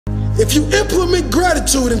If you implement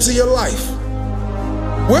gratitude into your life,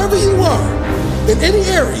 wherever you are, in any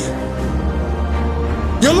area,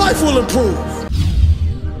 your life will improve.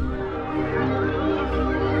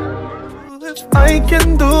 I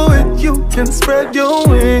can do it, you can spread your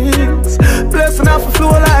wings. Blessing off a flow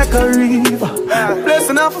like a river.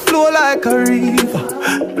 Blessing off a flow like a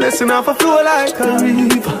river. Blessing off a flow like a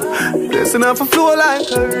river. Blessing off a flow like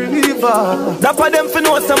a river. That for them for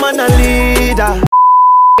know some man a leader.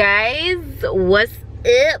 Guys, what's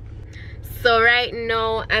up? So right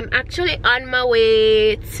now I'm actually on my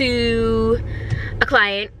way to a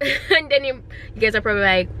client. And then you guys are probably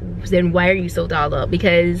like, then why are you so dolled up?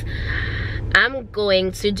 Because I'm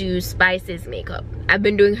going to do Spice's makeup. I've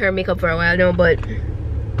been doing her makeup for a while now, but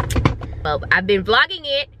well, I've been vlogging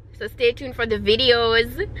it, so stay tuned for the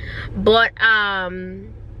videos. But I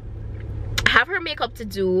have her makeup to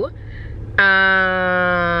do.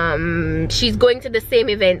 She's going to the same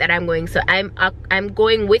event that I'm going, so I'm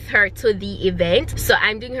going with her to the event. So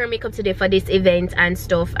I'm doing her makeup today for this event and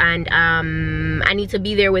stuff, and I need to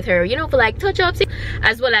be there with her, you know, for like touch-ups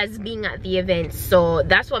as well as being at the event. So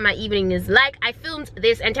that's what my evening is like. I filmed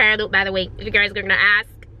this entire look, by the way, if you guys are gonna ask.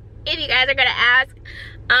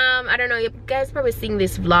 I don't know, you guys probably seen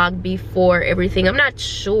this vlog before everything. I'm not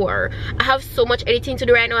sure. I have so much editing to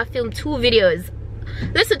do right now. I filmed 2 videos.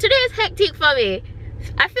 Listen, today is hectic for me.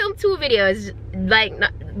 I filmed 2 videos like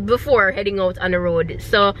before heading out on the road.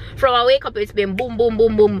 So from I wake up, it's been boom, boom,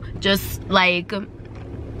 boom, boom, just like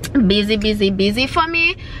busy for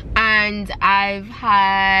me. And I've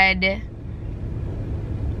had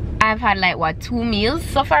like what, 2 meals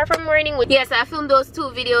so far from morning. Yes, I filmed those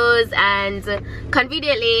 2 videos, and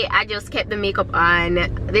conveniently I just kept the makeup on.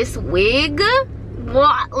 This wig,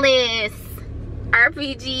 spotless.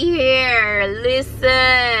 RPG hair,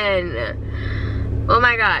 listen. Oh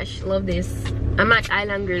my gosh, love this. I'm at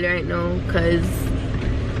Island Grill right now because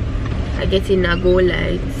I get in a go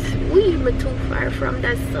light. Wee, I'm too far from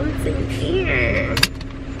that something here.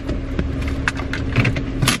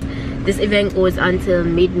 This event goes until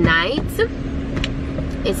midnight.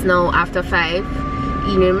 It's now after 5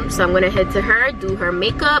 p.m. So I'm gonna head to her, do her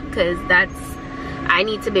makeup, because I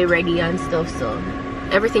need to be ready and stuff. So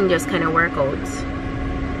everything just kind of work out,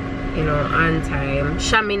 you know, on time.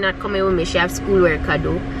 Shami not coming with me, she have schoolwork to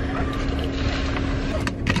do.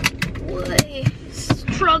 Boy,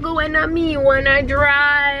 struggle when I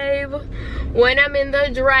drive. When I'm in the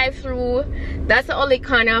drive-through, that's the only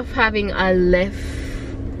con of having a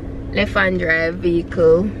left-hand drive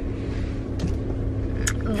vehicle.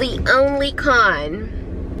 The only con.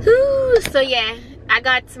 Whew, so yeah, I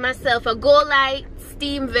got myself a Go Light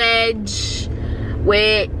steam veg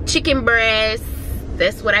with chicken breast.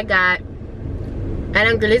 That's what I got.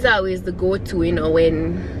 And Grill is always the go-to, you know,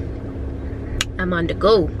 when I'm on the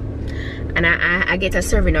go. And I get a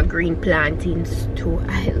serving of green plantains too.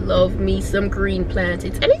 I love me some green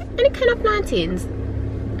plantains. Any kind of plantains,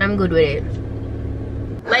 I'm good with it.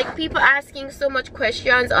 Like, people asking so much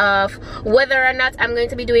questions of whether or not I'm going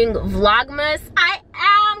to be doing Vlogmas. I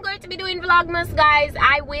am going to be doing Vlogmas, guys.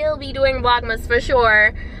 I will be doing Vlogmas for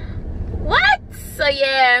sure. What? So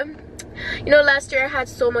yeah, you know, last year I had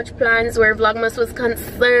so much plans where Vlogmas was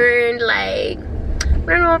concerned. Like, I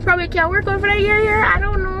don't know, probably can't work over the year. I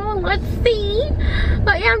don't know, let's see.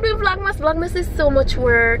 But yeah, I'm doing Vlogmas. Vlogmas is so much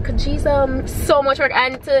work. Jeez, so much work.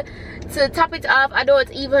 And to top it off, I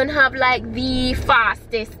don't even have like the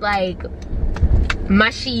fastest like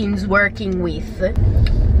machines working with.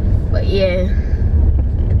 But yeah,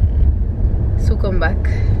 so come back.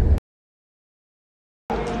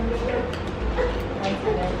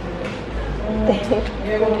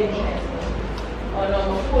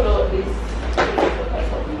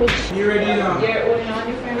 You ready now?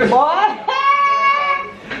 Boy!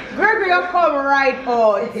 Gregory, you come right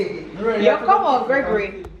out. You come on,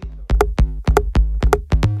 Gregory.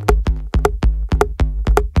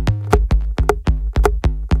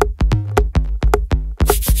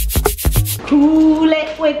 Cool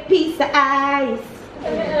it with piece of ice.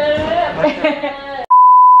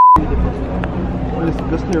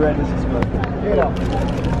 Let's do right. This is good. Here it up.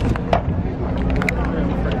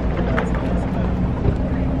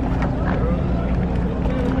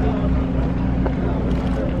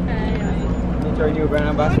 Are you a brand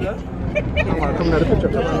ambassador? Come on, come another picture.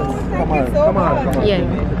 Come on. Yeah.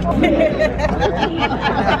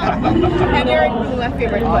 And you're my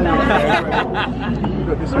favorite one. You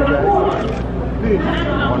got this way, guys.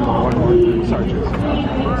 One more. Sorry, cheers.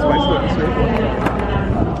 Spice it this way.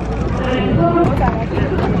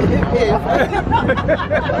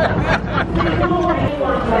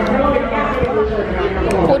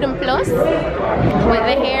 Golden Plus with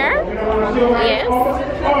the hair. Yes.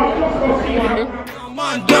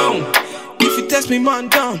 Man down. If you test me, man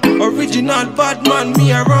down. Original bad man,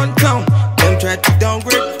 me around town. Them try to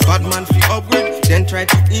downgrade, bad man fi upgrade. Then try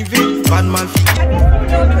to invade, bad man fi.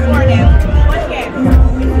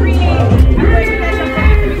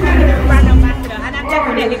 And I'm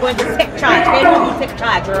definitely going to take charge. They don't take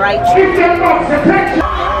charge, right?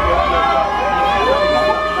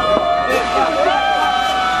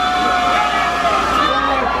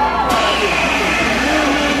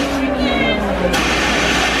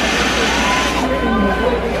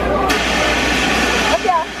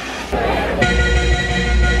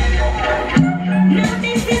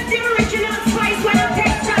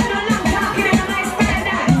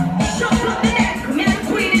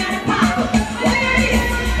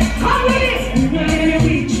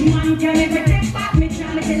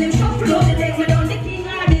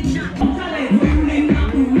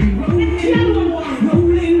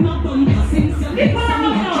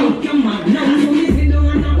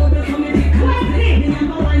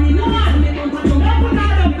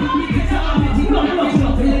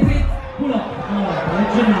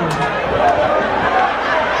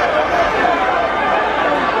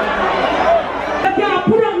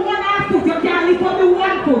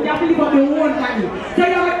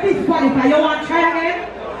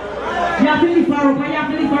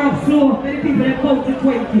 Slow, many people have come to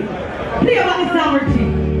 20. Play about the sovereignty.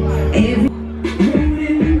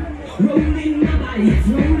 Rolling my body,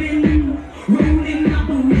 rolling my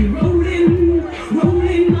booty,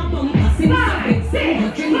 rolling my bumper. Sing,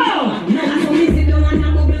 sing, now so me sit down and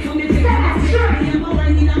I'm over to me take a shot. Me and my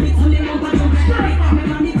wine in a bit, so me bumper jump.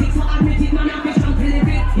 Remember me take so admit it, man, I fish down to live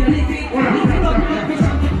it. You live it, you live it, man, I fish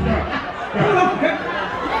down.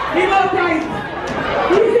 He won't right.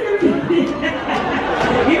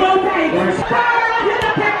 He won't right.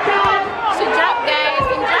 She dropped, guys.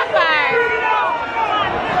 She dropped her.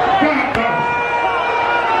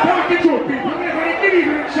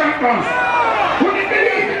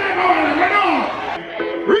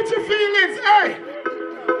 Reach your feelings, hey!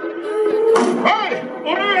 Hey!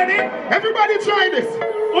 Are you ready? Everybody try this.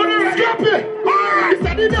 Are you ready? Stop it! Alright! It's a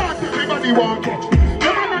dance, everybody want it. You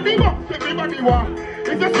wanna dig up, everybody want.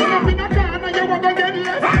 If you sit up in a car and you want to get it,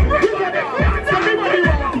 everybody want.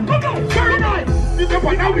 Very nice! This is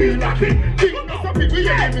what I will like it. Stop it, we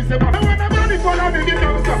hear me say, I want to money for that, they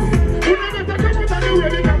don't stop it. You never take a foot and you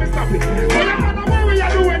really can't stop it. So you want to worry, you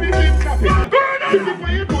do anything, stop it. This is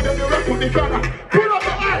what you do, then you run to the corner. Pull up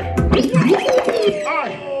the eye.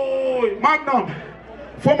 Eye. Magnum.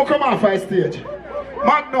 Before we come off our stage.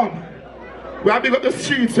 Magnum. We have big up the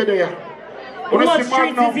streets today. What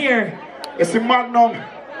street is here? You see Magnum.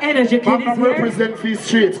 Energy kid Magnum is here. represent these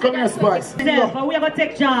streets. Come here, Spice. But we have to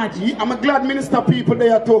take charge. I'm a glad minister people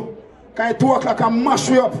there too. Can you 2 o'clock and mash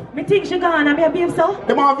you up? Me think she gone and me a beam so.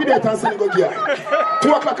 Them have video and send go gear.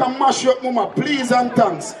 2 o'clock and mash you up, mama. Please and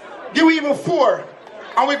thanks. Give we even 4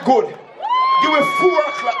 and we good. Give we 4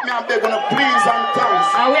 o'clock, me and beg on please and thanks.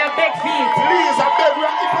 And we have big feet. Please, I beg you,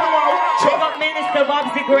 if you don't want to watch Big up Minister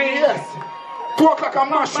Bobsy Green. Yes. 2 o'clock and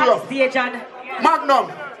mash you up. Backstage and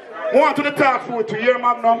Magnum. We want to talk for you, hear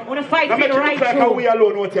Magnum? wanna fight now for the right like through. we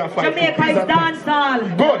alone what you fight. Jamaica is dancehall.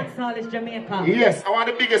 Good. Dancehall is Jamaica. Yes, I want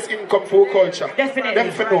the biggest income for culture. Definitely.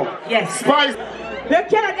 Them for know. Yes. Spice. You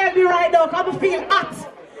cannot get me right now, because I feel hot.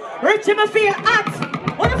 Richie, I feel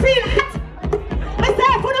hot. Wanna feel hot? I say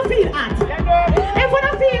I wanna feel hot. If I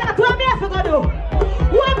wanna feel hot, what me have to go do?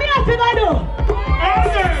 What me have to go do?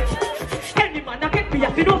 Any man that get me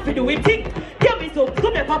have to know for doing thing. Give me some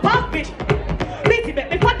me papa me. Bitty make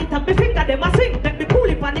me fat it and me finger them a swing. Make me pull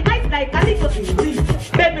it on the ice like a little thing.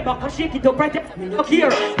 Bend me back and shake it up right there. Look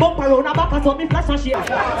here. Bump around a back and so me flash and shake.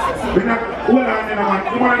 We're not well on in a man.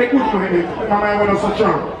 You want to good behind it. You want to so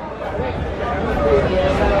strong.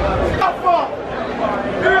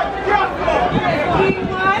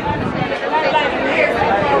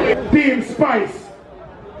 Team Spice.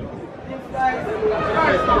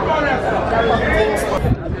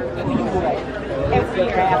 Every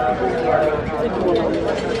year I have to go here.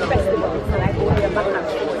 Festivals, and I go here back and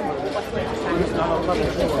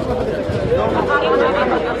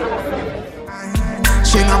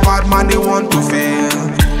She no bad man, they want to fail.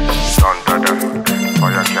 Son dada,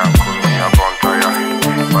 fire can't cool me a bonfire.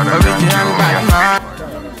 But I Original bad man.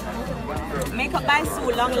 Makeup by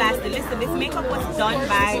Sue, long lasting. Listen, this makeup was done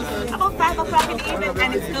by about 5 o'clock in the evening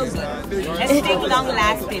and it's still good. It's still long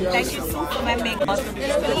lasting. Thank you, Sue, for my makeup.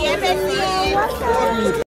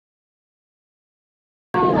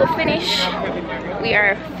 We're finished. We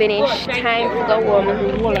are finished. Time to go home.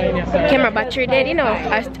 Camera battery dead, you know.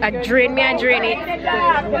 I drain it.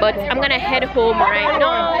 But I'm gonna head home right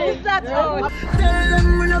now.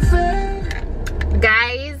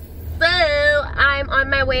 Guys, so I'm on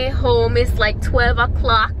my way home. It's like 12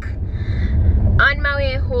 o'clock. On my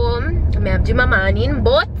way home, I have Jim morning,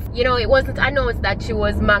 but you know, it wasn't announced that she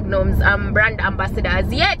was Magnum's brand ambassador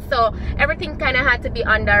as yet, so everything kind of had to be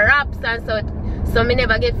under wraps, and so me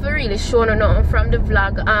never get to really show nothing from the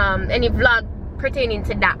vlog, any vlog pertaining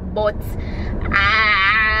to that, but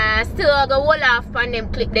I still go hold off on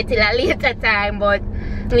them clip that till a later time. But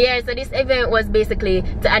yeah, so this event was basically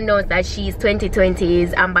to announce that she's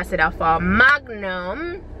 2020's ambassador for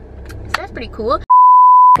Magnum, so that's pretty cool.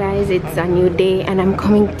 Guys, it's a new day and I'm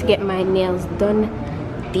coming to get my nails done.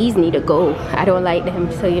 These need to go. I don't like them,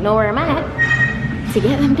 so you know where I'm at to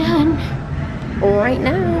get them done right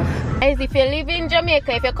now. Guys, if you live in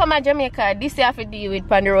Jamaica, if you come to Jamaica, this you have to deal with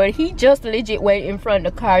on the road. He just legit went in front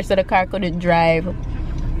of the car so the car couldn't drive.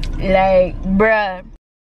 Like, bruh.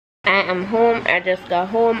 I am home. I just got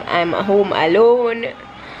home. I'm home alone.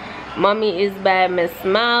 Mommy is by Miss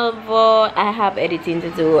Malvo. I have editing to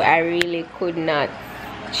do. I really could not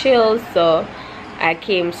chill, so I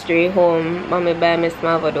came straight home. Mommy by Miss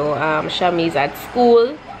Malvo though. Shami's at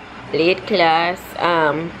school, late class.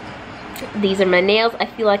 These are my nails. I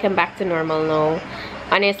feel like I'm back to normal now.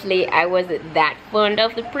 Honestly, I wasn't that fond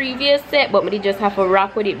of the previous set, but we just have to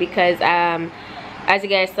rock with it because as you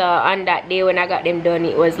guys saw on that day when I got them done,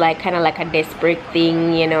 it was like kind of like a desperate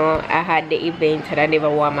thing, you know. I had the event and I never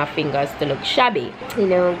want my fingers to look shabby, you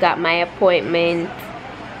know. Got my appointment.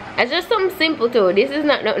 It's just something simple too. This is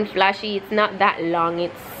not nothing flashy. It's not that long.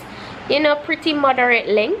 It's, you know, pretty moderate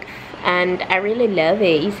length, and I really love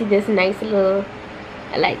it. You see this nice little,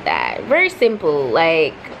 I like that. Very simple.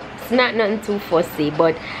 Like, it's not nothing too fussy,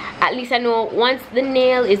 but at least I know once the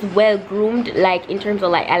nail is well groomed, like in terms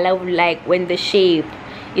of like, I love like when the shape,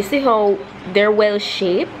 you see how they're well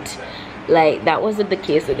shaped. Like that wasn't the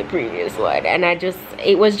case with the previous one, and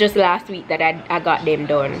it was just last week that I got them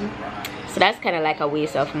done. So that's kind of like a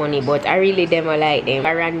waste of money, but I really demo like them.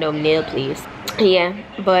 A random nail place. Yeah,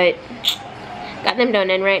 but got them done,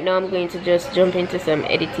 and right now I'm going to just jump into some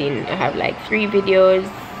editing. I have like 3 videos.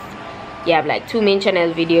 Yeah, I have like 2 main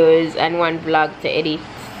channel videos and 1 vlog to edit.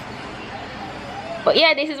 But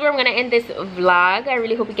yeah, this is where I'm gonna end this vlog. I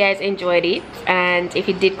really hope you guys enjoyed it, and if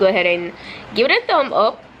you did, go ahead and give it a thumb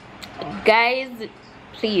up, guys.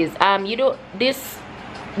 Please, the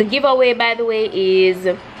giveaway, by the way, is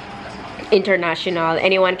international.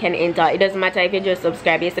 Anyone can enter. It doesn't matter if you just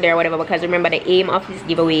subscribed yesterday or whatever, because remember, the aim of this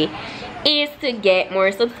giveaway is to get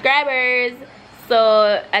more subscribers.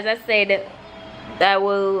 So as I said, I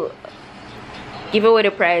will give away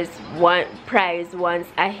the prize once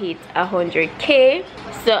I hit 100k.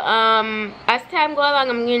 So as time goes along,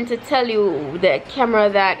 I'm going to tell you the camera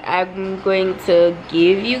that I'm going to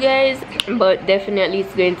give you guys, but definitely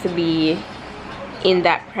it's going to be in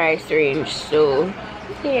that price range. So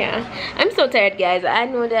yeah, I'm so tired, guys. I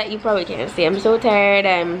know that you probably can't see. I'm so tired.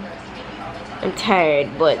 I'm tired,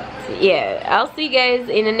 but yeah, I'll see you guys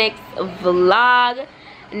in the next vlog.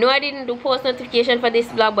 No, I didn't do post notification for this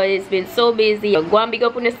vlog, but it's been so busy. Go and big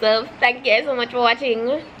up on yourself. Thank you guys so much for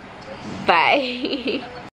watching. Bye.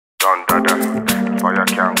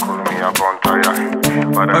 Original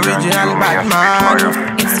Batman.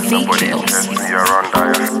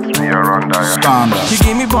 She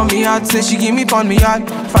give me pon me hard, say she give me pon me hard.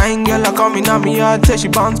 Fine girl a coming on me hard, say she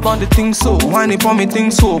bounce pon the thing so. Whine it pon me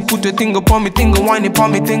thing so. Put the thing up on me thing, whine it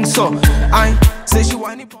pon me thing so. I say she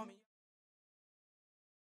whine it pon me.